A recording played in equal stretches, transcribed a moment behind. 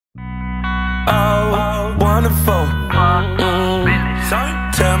for?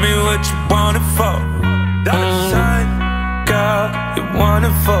 Tell me what you want it for. Girl, you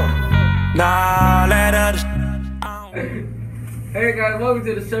wonderful. Nah, let us. Hey guys, welcome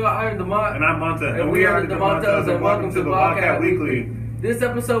to the show. I'm Demont. And I'm Monta. And we are the Demontas, and welcome to the Wildcat Weekly. This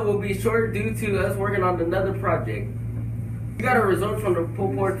episode will be short due to us working on another project. We got our results from the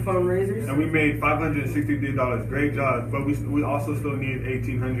pull port fundraisers. And we made $563. Great job. But we also still need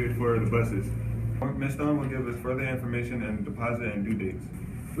 $1,800 for the buses. Ms. Stone will give us further information and deposit and due dates.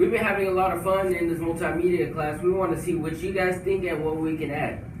 We've been having a lot of fun in this multimedia class. We want to see what you guys think and what we can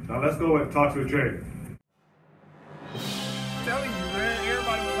add. Now let's go and talk to Trey. I'm telling you, man,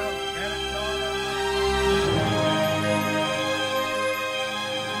 everybody will have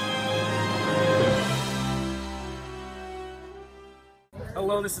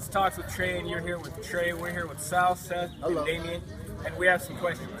Hello, this is Talks with Trey, and you're here with Trey. We're here with Sal, Seth, and Damien, and we have some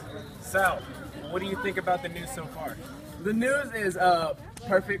questions. Sal, what do you think about the news so far? The news is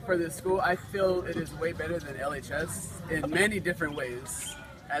perfect for this school. I feel it is way better than LHS in many different ways,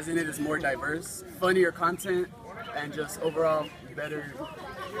 as in it is more diverse, funnier content, and just overall better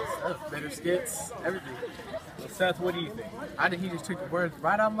stuff, better skits, everything. Well, Seth, what do you think? I think he just took the words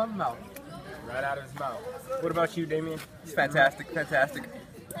right out of my mouth. Right out of his mouth. What about you, Damien? It's fantastic, fantastic.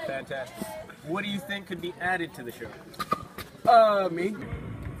 Fantastic. What do you think could be added to the show? Me.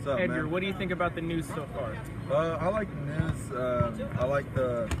 What's up, Edgar, man? what do you think about the news so far? I like the news. I like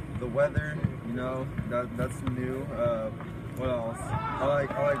the weather. You know, that's new. What else? I like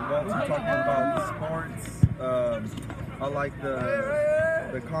Walter talking about the sports. I like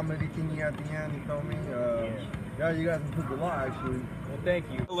the comedy thingy at the end. You feel me? Yeah, you guys improved a lot actually. Well, thank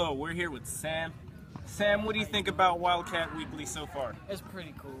you. Hello, we're here with Sam. Sam, what do you think about Wildcat Weekly so far? It's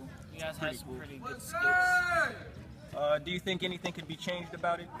pretty cool. You guys had some pretty good skits. Do you think anything could be changed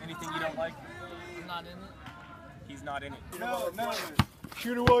about it? Anything you don't like? I'm not in it. He's not in it. No.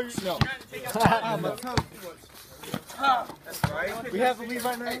 Shoot it while you no. That's right. We have to leave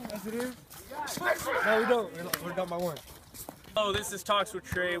right now, as it is. No, we don't. We're done by 1. Hello, this is Talks with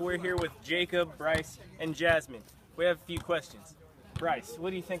Trey. We're here with Jacob, Bryce, and Jasmine. We have a few questions. Bryce, what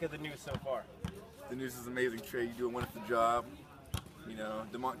do you think of the news so far? The news is amazing, Trey. You do a wonderful job. You know,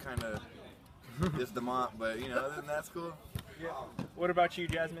 Demont kind of is Demont, but you know, other than that's cool. Yeah. What about you,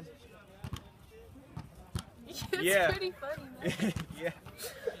 Jasmine? It's Yeah. pretty funny, man. Yeah.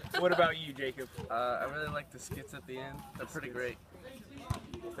 What about you, Jacob? I really like the skits at the end. They're pretty great.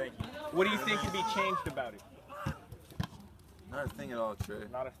 Thank you. What do you think could be changed about it? Not a thing at all, Trey.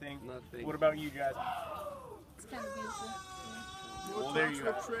 Not a thing? Not a thing. What about you, Jasmine? It's kind of beautiful. Well, there you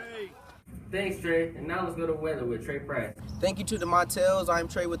go. Thanks, Trey. And now let's go to weather with Trey Price. Thank you to the Montels. I'm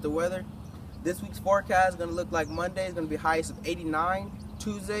Trey with the weather. This week's forecast is going to look like Monday is going to be highest of 89,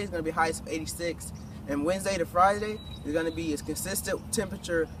 Tuesday is going to be highest of 86, and Wednesday to Friday is going to be a consistent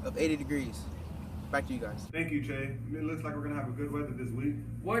temperature of 80 degrees. Back to you guys. Thank you, Trey. It looks like we're gonna have a good weather this week.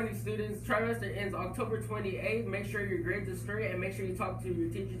 Warning students, trimester ends October 28th. Make sure your grades are straight and make sure you talk to your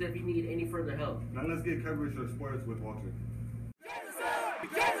teachers if you need any further help. Now let's get coverage of sports with Walter.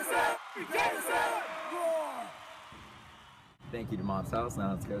 Thank you, Demont's house.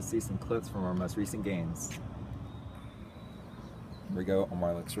 Now let's go see some clips from our most recent games. Here we go.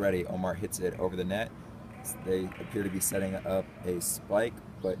 Omar looks ready. Omar hits it over the net. They appear to be setting up a spike,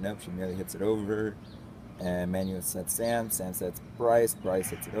 but nope, she merely hits it over. And Manuel sets Sam. Sam sets Bryce. Bryce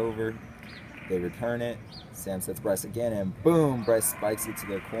hits it over. They return it. Sam sets Bryce again, and boom! Bryce spikes it to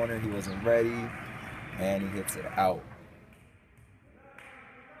the corner. He wasn't ready, and he hits it out.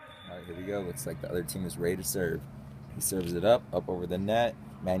 All right, here we go. Looks like the other team is ready to serve. He serves it up over the net.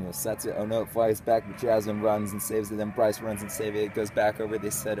 Manuel sets it. Oh no, it flies back, but Jasmine runs and saves it. Then Bryce runs and saves it. It goes back over. They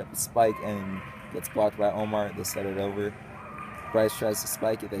set up a spike and gets blocked by Omar. They set it over. Bryce tries to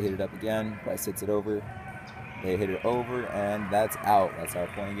spike it. They hit it up again. Bryce hits it over. They hit it over, and that's out. That's our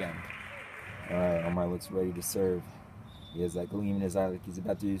point again. All right, Omar looks ready to serve. He has that gleam in his eye like he's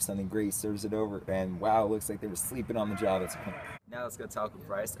about to do something great. He serves it over, and wow, looks like they were sleeping on the job. Now let's go talk with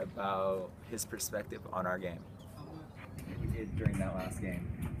Bryce about his perspective on our game. We did during that last game.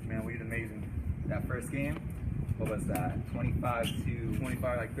 Man, we did amazing. That first game, what was that? 25 to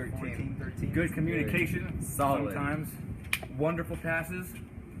 25, like 13. 13. Good communication. Solid. Sometimes. Wonderful passes.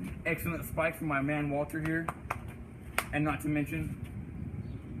 Excellent spikes from my man Walter here. And not to mention,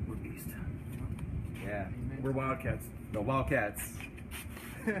 we're beast. Yeah. We're Wildcats. The Wildcats.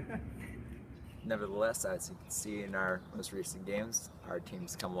 Nevertheless, as you can see in our most recent games, our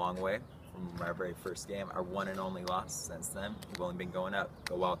team's come a long way from our very first game. Our one and only loss since then. We've only been going up.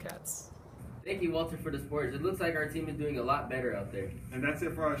 Go Wildcats. Thank you, Walter, for the sports. It looks like our team is doing a lot better out there. And that's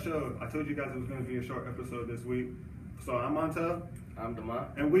it for our show. I told you guys it was going to be a short episode this week. So I'm Montel. I'm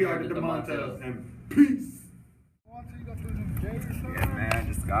Demont. And we are the Demontels. And peace. Yeah,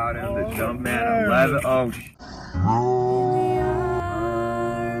 man, just got him. The jump man 11. Oh,